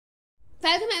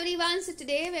Welcome everyone. So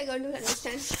today we are going to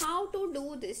understand how to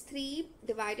do this 3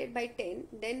 divided by 10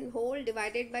 then whole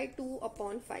divided by 2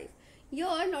 upon 5. Here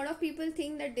a lot of people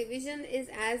think that division is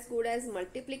as good as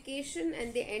multiplication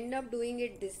and they end up doing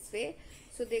it this way.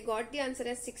 So they got the answer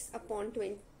as 6 upon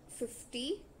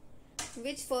 50,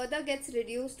 which further gets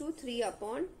reduced to 3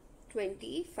 upon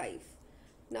 25.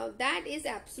 Now that is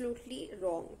absolutely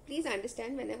wrong. Please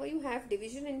understand, whenever you have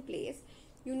division in place,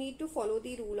 you need to follow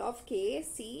the rule of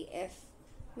KCF,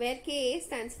 where K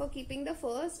stands for keeping the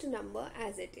first number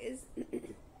as it is.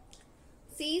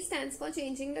 C stands for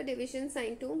changing the division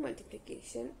sign to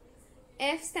multiplication.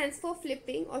 F stands for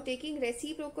flipping or taking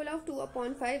reciprocal of 2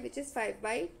 upon 5, which is 5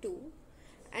 by 2.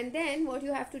 And then what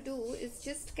you have to do is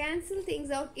just cancel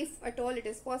things out if at all it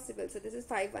is possible. So this is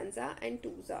 5 ones are and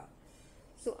 2s are.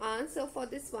 So answer for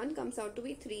this one comes out to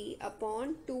be 3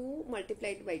 upon 2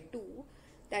 multiplied by 2.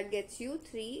 That gets you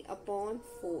 3 upon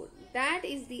 4. That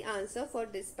is the answer for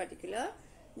this particular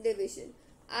division.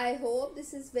 I hope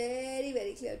this is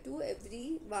very clear to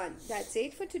everyone. That's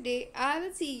it for today. I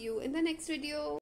will see you in the next video.